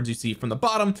afterwards you see from the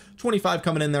bottom 25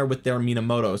 coming in there with their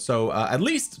Minamoto. So at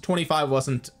least 25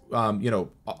 wasn't you know,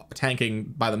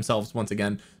 tanking by themselves once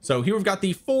again. So here we've got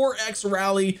the 4x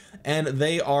rally, and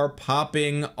they are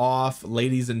popping off,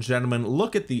 ladies and gentlemen.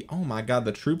 Look at the, oh my god,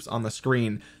 the troops on the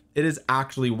screen. It is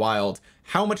actually wild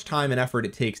how much time and effort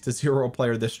it takes to zero a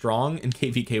player this strong in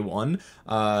KVK1.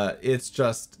 It's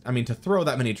just, I mean, to throw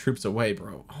that many troops away,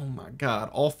 bro. Oh my god,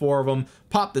 all 4 of them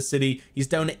pop the city. He's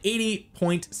down to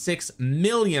 80.6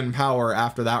 million power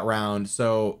after that round.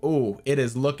 So oh, it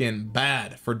is looking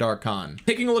bad for Dark Khan.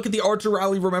 Taking a look at the archer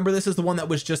rally, remember this is the one that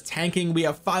was just tanking. We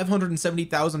have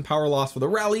 570,000 power loss for the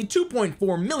rally,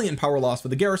 2.4 million power loss for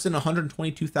the garrison,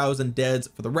 122,000 deads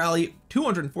for the rally,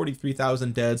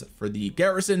 243,000 deads for the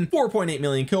garrison, 4.8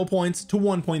 million kill points to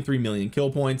 1.3 million kill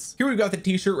points. Here we've got the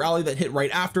t-shirt rally that hit right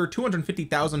after,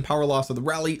 250,000 power loss for the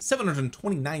rally,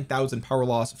 729,000 power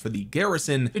loss for the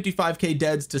garrison, 55k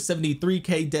deads to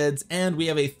 73k deads, and we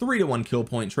have a 3-to-1 kill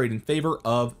point trade in favor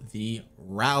of the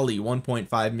rally,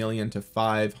 1.5 million to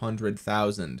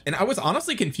 500,000. And I was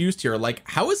honestly confused here, like,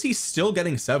 how is he still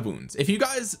getting sev wounds? If you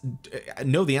guys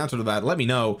know the answer to that, let me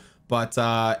know. But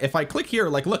if I click here,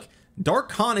 like, look, Dark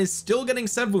Khan is still getting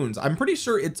sev wounds. I'm pretty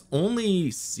sure it's only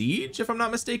siege, if I'm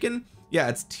not mistaken. Yeah,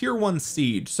 it's tier 1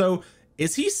 siege. So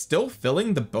is he still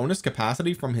filling the bonus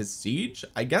capacity from his siege?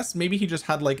 I guess maybe he just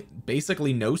had like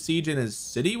basically no siege in his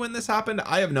city when this happened.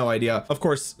 I have no idea. Of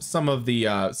course, some of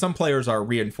the some players are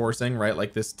reinforcing, right?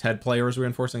 Like this Ted player is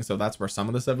reinforcing, so that's where some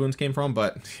of the sev wounds came from.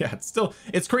 But yeah,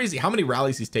 it's crazy how many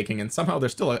rallies he's taking, and somehow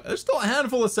there's still a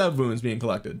handful of sev wounds being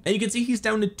collected. And you can see he's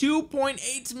down to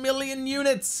 2.8 million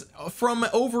units from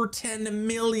over 10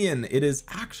 million. It is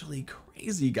actually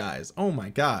crazy, guys. Oh my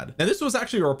god. Now this was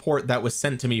actually a report that was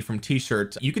sent to me from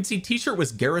t-shirt. You can see t-shirt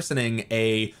was garrisoning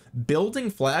a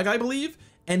building flag, I believe,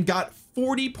 and got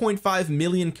 40.5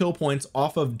 million kill points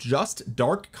off of just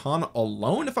Dark Khan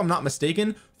alone, if I'm not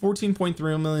mistaken.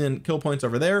 14.3 million kill points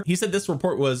over there. He said this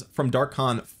report was from Dark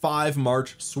Khan 5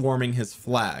 March swarming his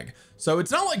flag. So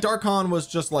it's not like Dark Khan was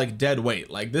just like dead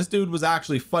weight. Like this dude was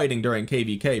actually fighting during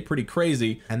KVK, pretty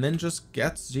crazy, and then just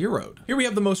gets zeroed. Here we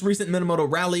have the most recent Minamoto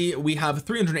rally. We have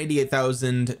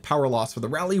 388,000 power loss for the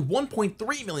rally,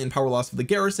 1.3 million power loss for the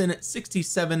garrison,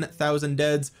 67,000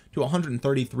 deads to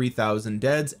 133,000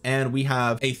 deads, and we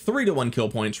have a 3-to-1 kill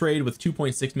point trade with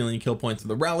 2.6 million kill points for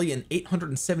the rally and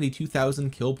 872,000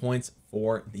 kill points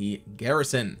for the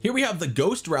garrison. Here we have the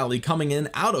ghost rally coming in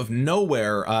out of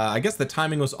nowhere. I guess the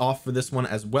timing was off for this one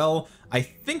as well. I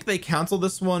think they canceled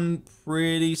this one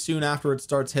pretty soon after it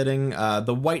starts hitting.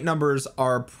 The white numbers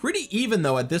are pretty even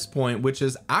though at this point, which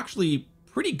is actually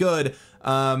pretty good.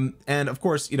 And of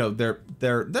course, you know, they're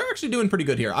actually doing pretty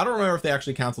good here. I don't remember if they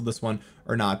actually canceled this one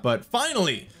or not, but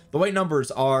finally the white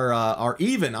numbers are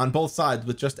even on both sides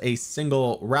with just a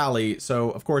single rally.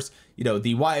 So of course, you know,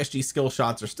 the YSG skill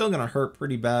shots are still going to hurt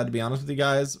pretty bad, to be honest with you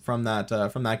guys, from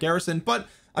that garrison. But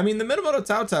I mean, the Minamoto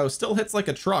Cao Cao still hits like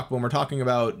a truck when we're talking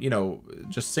about, you know,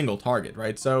 just single target,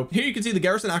 right? So here you can see the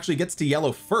garrison actually gets to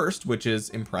yellow first, which is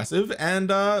impressive,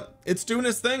 and it's doing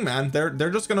its thing, man. They're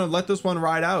just gonna let this one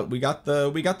ride out. We got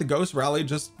the ghost rally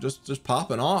just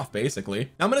popping off,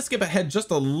 basically. Now I'm gonna skip ahead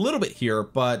just a little bit here,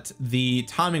 but the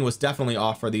timing was definitely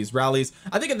off for these rallies.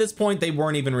 I think at this point they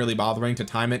weren't even really bothering to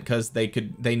time it, because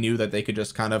they knew that they could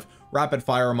just kind of rapid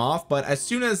fire them off. But as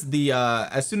soon as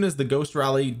the ghost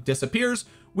rally disappears,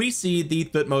 we see the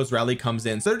Thutmose rally comes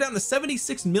in. So they're down to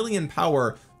 76 million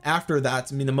power after that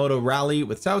Minamoto rally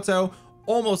with Cao Cao,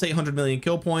 almost 800 million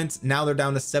kill points. Now they're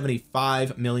down to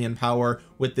 75 million power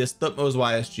with this Thutmose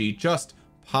YSG just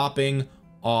popping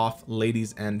off,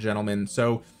 ladies and gentlemen.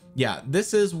 So yeah,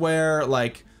 this is where,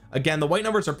 like, again, the white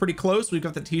numbers are pretty close. We've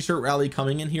got the t-shirt rally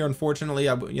coming in here. Unfortunately,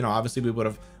 you know, obviously we would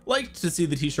have liked to see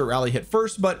the t-shirt rally hit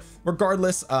first, but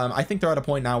regardless, I think they're at a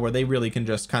point now where they really can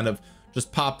just kind of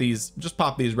pop these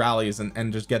rallies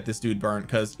and just get this dude burnt,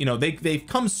 because, you know, they've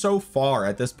come so far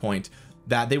at this point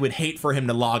that they would hate for him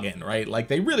to log in, right? Like,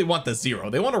 they really want the zero.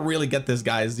 They want to really get this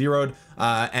guy zeroed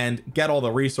and get all the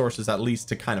resources, at least,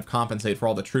 to kind of compensate for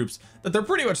all the troops that they're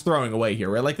pretty much throwing away here,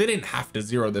 right? Like, they didn't have to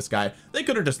zero this guy. They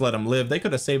could have just let him live. They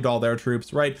could have saved all their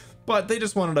troops, right? But they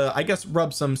just wanted to, I guess,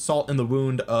 rub some salt in the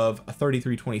wound of a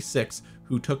 3326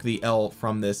 who took the L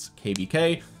from this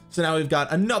KVK. So now we've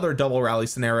got another double rally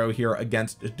scenario here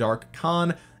against Dark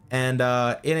Khan, and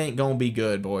it ain't gonna be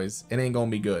good, boys. It ain't gonna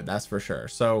be good, that's for sure.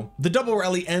 So the double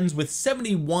rally ends with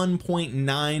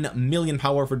 71.9 million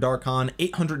power for Dark Khan,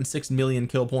 806 million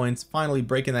kill points, finally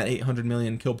breaking that 800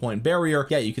 million kill point barrier.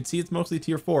 Yeah, you can see it's mostly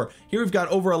tier 4. Here we've got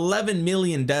over 11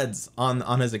 million deads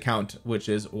on his account, which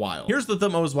is wild. Here's the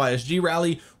Thutmose YSG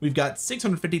rally. We've got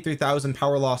 653,000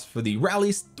 power loss for the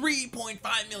rallies,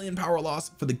 3.5 million power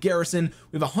loss for the garrison.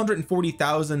 We have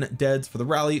 140,000 deads for the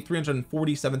rally,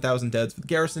 347,000 deads for the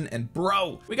garrison. And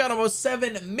bro, we got almost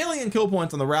 7 million kill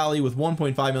points on the rally with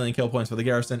 1.5 million kill points for the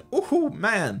garrison. Ooh,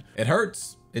 man, it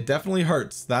hurts. It definitely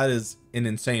hurts. That is an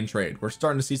insane trade. We're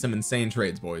starting to see some insane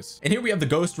trades, boys. And here we have the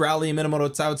ghost rally, Minamoto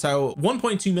Cao Cao,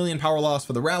 1.2 million power loss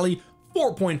for the rally,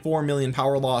 4.4 million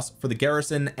power loss for the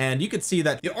garrison. And you could see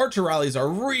that the archer rallies are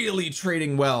really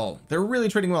trading well. They're really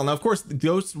trading well. Now, of course, the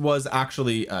ghost was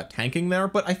actually tanking there,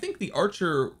 but I think the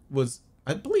archer was,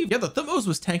 I believe, yeah, the Thutmose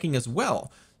was tanking as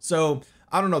well. So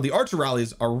I don't know, the archer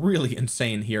rallies are really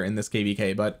insane here in this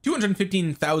KVK, but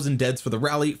 215,000 deads for the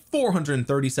rally,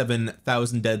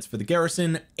 437,000 deads for the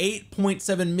garrison,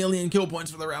 8.7 million kill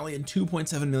points for the rally, and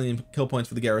 2.7 million kill points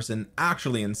for the garrison.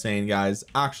 Actually insane, guys,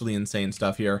 actually insane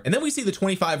stuff here. And then we see the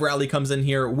 25 rally comes in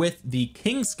here with the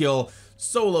king skill,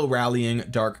 solo rallying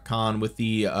Dark Khan with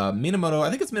the Minamoto, I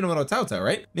think it's Minamoto Cao Cao,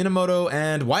 right? Minamoto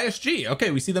and YSG. Okay,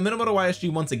 we see the Minamoto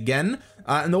YSG once again,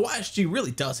 and the YSG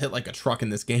really does hit like a truck in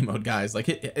this game mode, guys. Like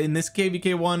in this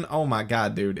KVK one, oh my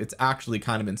god, dude, it's actually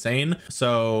kind of insane.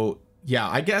 So yeah,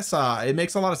 I guess it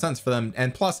makes a lot of sense for them.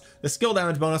 And plus the skill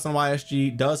damage bonus on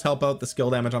YSG does help out the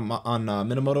skill damage on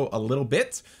Minamoto a little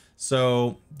bit.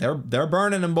 So they're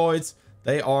burning them, boys.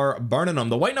 They are burning them.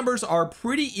 The white numbers are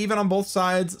pretty even on both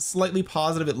sides, slightly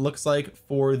positive it looks like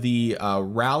for the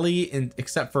rally,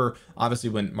 except for obviously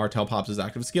when Martel pops his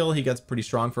active skill, he gets pretty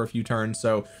strong for a few turns.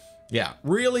 So yeah,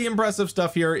 really impressive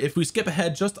stuff here. If we skip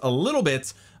ahead just a little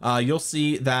bit, you'll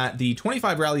see that the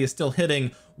 25 rally is still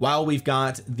hitting, while we've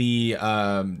got the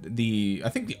I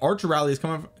think the archer rally is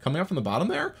coming up from the bottom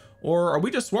there. Or are we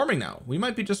just swarming now? We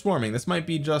might be just swarming. This might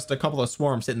be just a couple of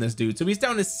swarms hitting this dude. So he's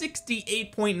down to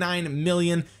 68.9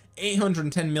 million,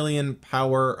 810 million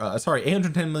power,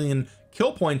 810 million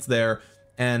kill points there.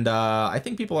 And I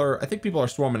think people are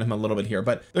swarming him a little bit here,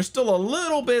 but there's still a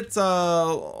little bit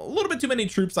too many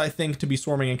troops, I think, to be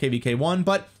swarming in KVK1.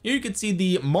 But here you can see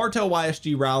the Martel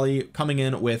YSG rally coming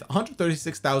in with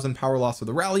 136,000 power loss for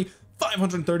the rally,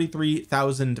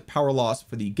 533,000 power loss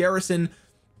for the garrison,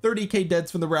 30k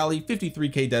deads for the rally,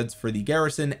 53k deads for the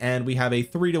garrison, and we have a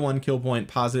 3-to-1 kill point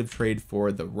positive trade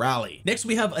for the rally. Next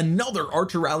we have another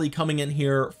archer rally coming in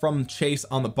here from Chase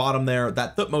on the bottom there.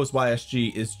 That Thutmose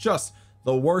YSG is just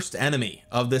the worst enemy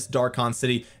of this Dark Khan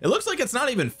city. It looks like it's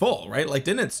not even full, right? Like,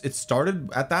 didn't it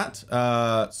started at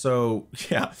that? So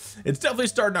yeah, it's definitely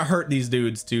starting to hurt these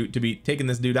dudes to be taking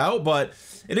this dude out, but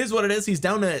it is what it is. He's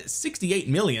down to 68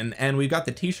 million, and we've got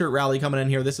the t-shirt rally coming in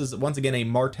here. This is once again a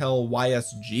Martel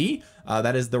YSG.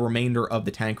 That is the remainder of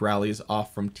the tank rallies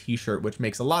off from t-shirt, which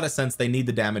makes a lot of sense. They need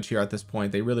the damage here at this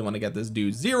point. They really want to get this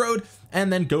dude zeroed.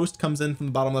 And then Ghost comes in from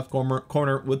the bottom left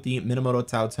corner with the Minamoto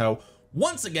Cao Cao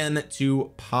once again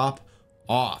to pop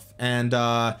off. And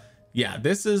yeah,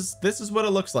 this is what it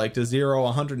looks like to zero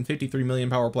 153 million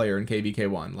power player in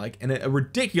KVK1, like, and a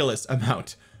ridiculous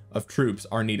amount of troops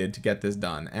are needed to get this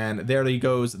done. And there he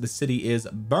goes. The city is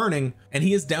burning, and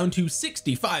he is down to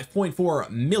 65.4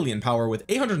 million power with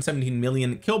 817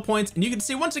 million kill points. And you can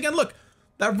see once again, look,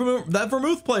 that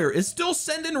Vermouth player is still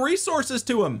sending resources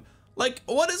to him. Like,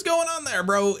 what is going on there,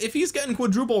 bro? If he's getting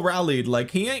quadruple rallied, like,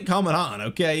 he ain't coming on,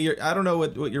 okay? I don't know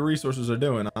what your resources are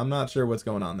doing. I'm not sure what's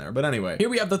going on there. But anyway, here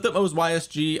we have the Thutmose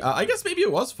YSG. I guess maybe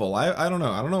it was full. I don't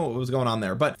know. I don't know what was going on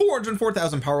there. But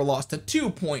 404,000 power loss to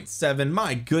 2.7.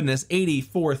 My goodness,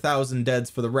 84,000 deads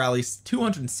for the rally,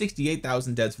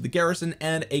 268,000 deads for the garrison,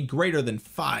 and a greater than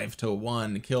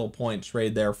 5-to-1 kill point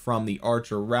trade there from the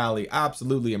archer rally.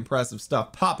 Absolutely impressive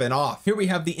stuff popping off. Here we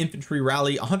have the infantry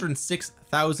rally,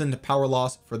 106,000 power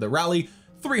loss for the rally,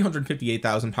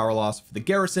 358,000 power loss for the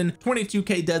garrison,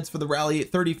 22k deads for the rally,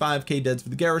 35k deads for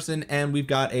the garrison, and we've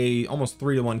got a almost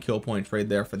 3-to-1 kill point trade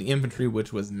there for the infantry,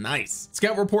 which was nice.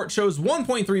 Scout report shows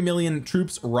 1.3 million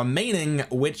troops remaining,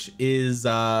 which is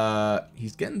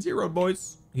he's getting zeroed,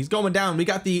 boys. He's going down. We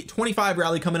got the 25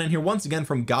 rally coming in here once again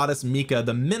from Goddess Mika.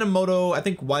 The Minamoto, I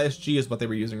think YSG is what they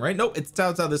were using, right? Nope, it's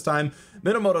Cao Cao this time.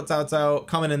 Minamoto Cao Cao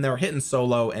coming in there, hitting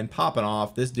solo and popping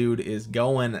off. This dude is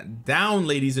going down,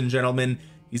 ladies and gentlemen.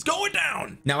 He's going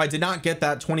down. Now, I did not get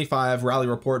that 25 rally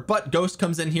report, but Ghost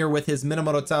comes in here with his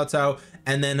Minamoto Cao Cao,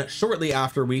 and then shortly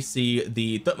after we see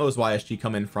the Thutmose YSG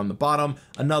come in from the bottom.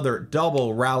 Another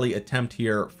double rally attempt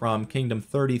here from Kingdom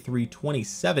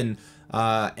 3327.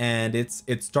 And it's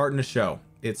starting to show.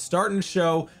 It's starting to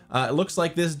show. It looks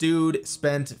like this dude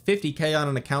spent 50k on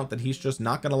an account that he's just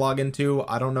not going to log into.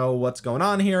 I don't know what's going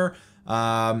on here.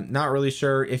 Not really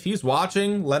sure. If he's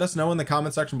watching, let us know in the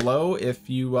comment section below if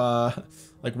you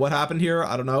like what happened here.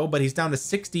 I don't know, but he's down to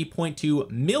 60.2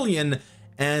 million,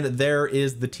 and there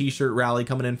is the t-shirt rally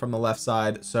coming in from the left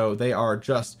side. So they are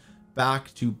just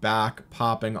back to back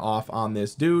popping off on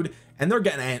this dude, and they're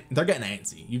getting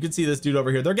antsy. You can see this dude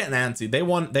over here. They're getting antsy. They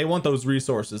want those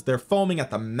resources. They're foaming at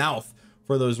the mouth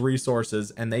for those resources,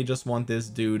 and they just want this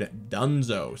dude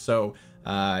dunzo. So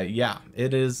yeah,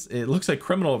 it looks like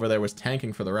Criminal over there was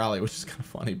tanking for the rally, which is kind of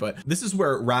funny. But this is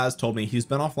where Raz told me he's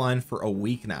been offline for a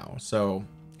week now. So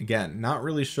again, not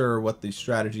really sure what the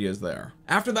strategy is there.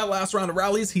 After that last round of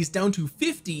rallies, he's down to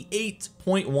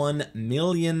 58.1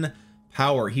 million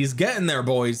power. He's getting there,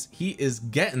 boys. He is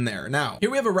getting there. Now,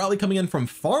 here we have a rally coming in from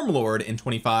Farmlord in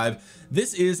 25.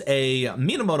 This is a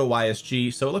Minamoto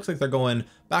YSG, so it looks like they're going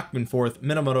back and forth.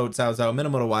 Minamoto Cao Cao,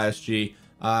 Minamoto YSG.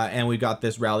 And we got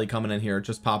this rally coming in here,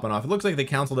 just popping off. It looks like they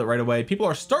canceled it right away. People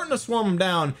are starting to swarm him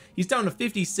down. He's down to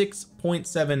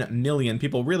 56.7 million.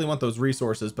 People really want those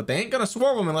resources, but they ain't gonna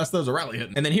swarm him unless there's a rally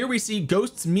hitting. And then here we see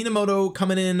Ghost's Minamoto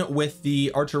coming in with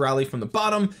the archer rally from the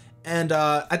bottom. And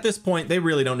at this point, they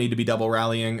really don't need to be double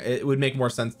rallying. It would make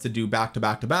more sense to do back to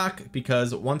back to back,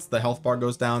 because once the health bar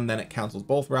goes down, then it cancels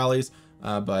both rallies.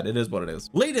 But it is what it is.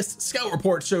 Latest scout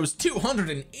report shows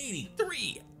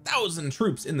 283,000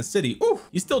 troops in the city. Ooh,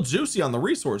 he's still juicy on the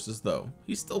resources though.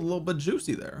 He's still a little bit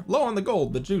juicy there. Low on the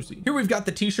gold, but juicy. Here we've got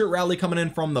the t-shirt rally coming in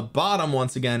from the bottom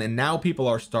once again, and now people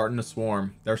are starting to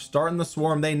swarm. They're starting to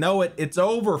swarm. They know it. It's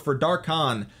over for Dark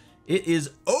Khan. It is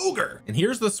ogre. And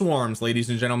here's the swarms, ladies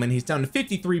and gentlemen. He's down to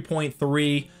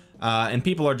 53.3. And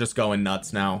people are just going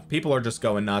nuts now. People are just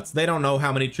going nuts. They don't know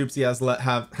how many troops he has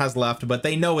left, but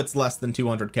they know it's less than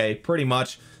 200k pretty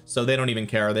much, so they don't even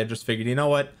care. They just figured, you know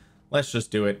what, let's just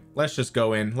do it. Let's just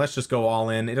go in. Let's just go all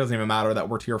in. It doesn't even matter that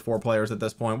we're tier 4 players at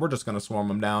this point. We're just going to swarm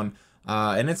them down.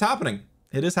 And it's happening.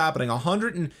 It is happening.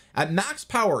 At max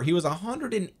power, he was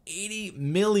 180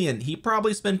 million. He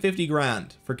probably spent 50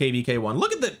 grand for KVK1.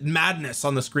 Look at the madness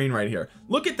on the screen right here.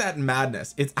 Look at that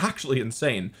madness. It's actually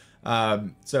insane.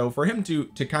 So for him to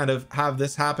kind of have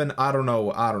this happen, I don't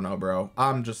know, bro.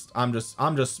 I'm just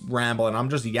rambling. I'm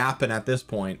just yapping at this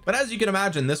point. But as you can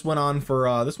imagine, this went on for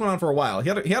a while. He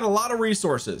had a lot of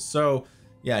resources. So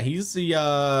yeah, he's the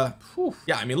yeah,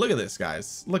 I mean, look at this,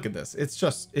 guys. Look at this. It's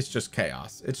just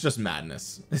chaos. It's just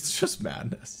madness. It's just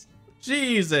madness.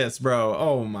 Jesus, bro.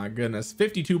 Oh my goodness.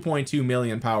 52.2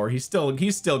 million power. He's still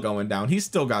going down. He's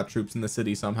still got troops in the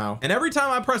city somehow. And every time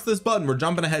I press this button, we're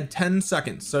jumping ahead 10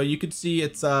 seconds. So you could see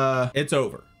it's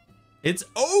over. It's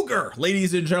ogre,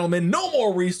 ladies and gentlemen. No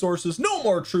more resources, no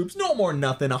more troops, no more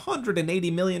nothing. 180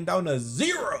 million down to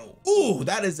 0. Ooh,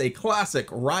 that is a classic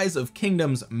Rise of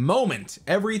Kingdoms moment.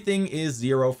 Everything is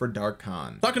 0 for Dark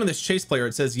Khan. Talking to this chase player,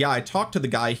 it says, yeah, I talked to the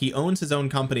guy. He owns his own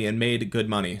company and made good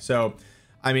money. So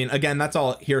I mean, again, that's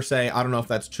all hearsay. I don't know if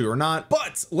that's true or not,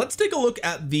 but let's take a look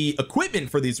at the equipment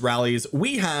for these rallies.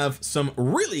 We have some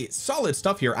really solid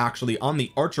stuff here actually on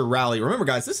the archer rally. Remember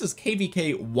guys, this is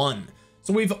KVK 1.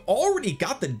 So we've already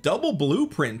got the double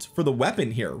blueprint for the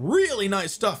weapon here. Really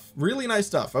nice stuff, really nice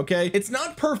stuff. Okay, it's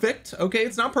not perfect. Okay,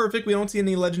 it's not perfect. We don't see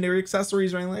any legendary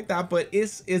accessories or anything like that, but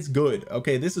it's good.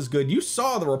 Okay, this is good. You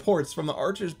saw the reports from the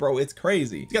archers, bro. It's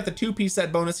crazy. He's got the 2-piece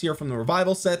set bonus here from the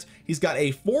revival set. He's got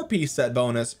a 4-piece set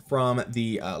bonus from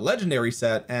the legendary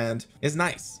set, and is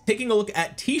nice. Taking a look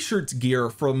at t-shirts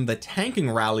gear from the tanking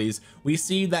rallies, we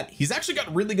see that he's actually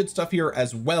got really good stuff here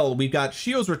as well. We've got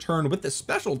Shio's return with the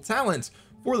special talent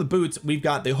for the boots. We've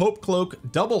got the hope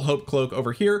cloak, double hope cloak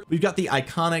over here. We've got the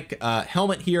iconic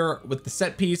helmet here with the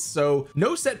set piece. So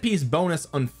no set piece bonus,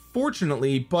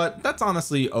 unfortunately, but that's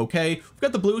honestly okay. We've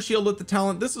got the blue shield with the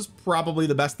talent. This is probably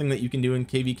the best thing that you can do in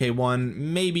KVK 1.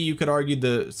 Maybe you could argue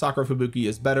the Sakura Fubuki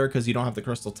is better because you don't have the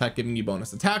crystal tech giving you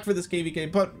bonus attack for this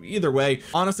KVK, but either way,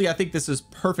 honestly, I think this is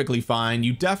perfectly fine.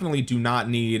 You definitely do not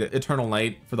need Eternal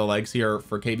Night for the legs here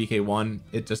for KVK 1.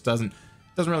 It just doesn't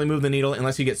really move the needle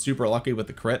unless you get super lucky with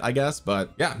the crit, I guess.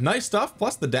 But yeah, nice stuff.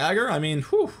 Plus the dagger, I mean,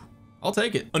 whew, I'll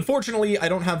take it. Unfortunately, I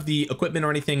don't have the equipment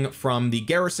or anything from the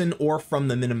garrison or from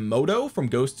the Minamoto from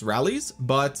Ghosts rallies,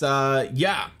 but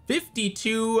yeah,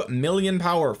 52 million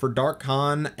power for Dark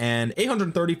Khan and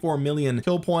 834 million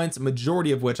kill points,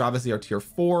 majority of which obviously are tier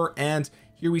 4, and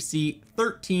here we see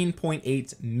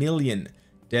 13.8 million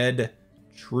dead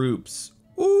troops.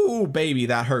 Ooh, baby,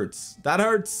 that hurts. That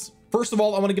hurts. First of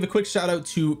all, I want to give a quick shout out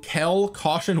to Kel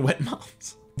Caution Wet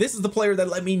Moms. This is the player that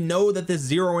let me know that this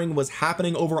zeroing was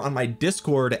happening over on my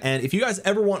Discord, and if you guys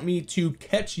ever want me to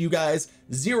catch you guys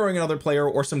zeroing another player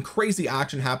or some crazy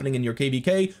action happening in your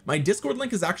KVK, my Discord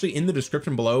link is actually in the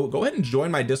description below. Go ahead and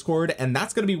join my Discord, and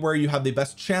that's going to be where you have the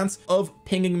best chance of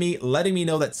pinging me, letting me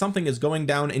know that something is going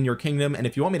down in your kingdom, and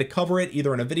if you want me to cover it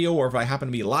either in a video or if I happen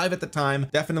to be live at the time,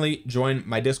 definitely join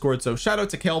my Discord. So shout out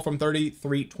to Kale from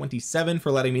 3327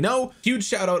 for letting me know. Huge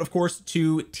shout out, of course,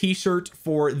 to T-shirt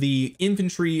for the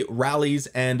infantry rallies,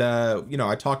 and you know,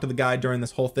 I talked to the guy during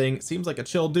this whole thing. Seems like a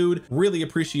chill dude. Really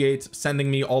appreciate sending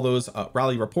me all those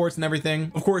rally reports and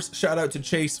everything. Of course, shout out to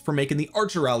Chase for making the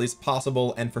archer rallies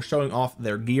possible and for showing off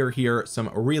their gear here. Some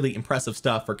really impressive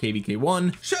stuff for KVK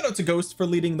 1. Shout out to Ghost for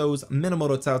leading those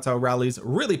Minamoto Cao Cao rallies,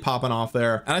 really popping off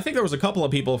there. And I think there was a couple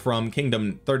of people from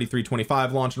Kingdom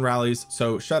 3325 launching rallies,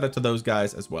 so shout out to those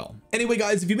guys as well. Anyway,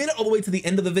 guys, if you made it all the way to the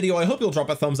end of the video, I hope you'll drop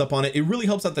a thumbs up on it. It really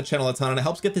helps out the channel a ton, and it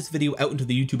helps get this video out into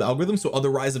the YouTube algorithm so other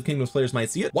Rise of Kingdoms players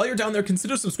might see it. While you're down there,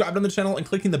 consider subscribing to the channel and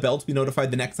clicking the bell to be notified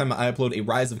the next time I upload a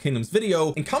Rise of Kingdoms video,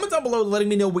 and comment down below letting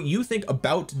me know what you think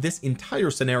about this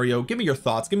entire scenario. Give me your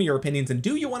thoughts, give me your opinions, and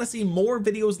do you want to see more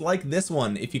videos like this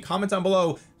one? If you comment down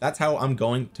below, that's how I'm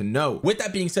going to know. With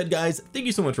that being said, guys, thank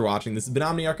you so much for watching. This has been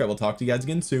Omniarch. I will talk to you guys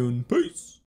again soon. Peace.